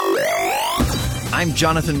I'm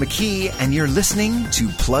Jonathan McKee, and you're listening to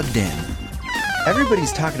Plugged In.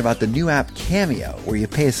 Everybody's talking about the new app Cameo, where you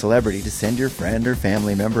pay a celebrity to send your friend or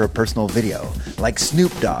family member a personal video, like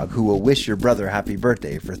Snoop Dogg, who will wish your brother happy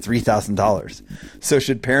birthday for $3,000. So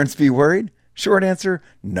should parents be worried? Short answer,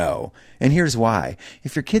 no. And here's why.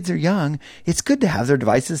 If your kids are young, it's good to have their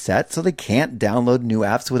devices set so they can't download new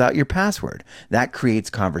apps without your password. That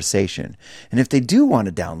creates conversation. And if they do want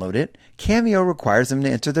to download it, Cameo requires them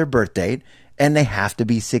to enter their birth date, and they have to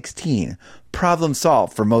be 16. Problem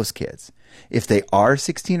solved for most kids. If they are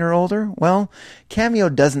 16 or older, well, Cameo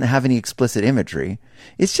doesn't have any explicit imagery.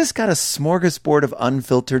 It's just got a smorgasbord of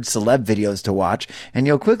unfiltered celeb videos to watch, and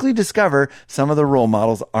you'll quickly discover some of the role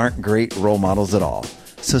models aren't great role models at all.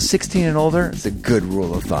 So 16 and older is a good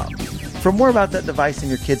rule of thumb. For more about that device in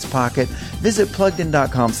your kid's pocket, visit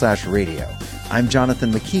pluggedin.com/radio. I'm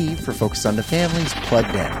Jonathan McKee for Focus on the Family's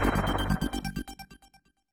Plugged In.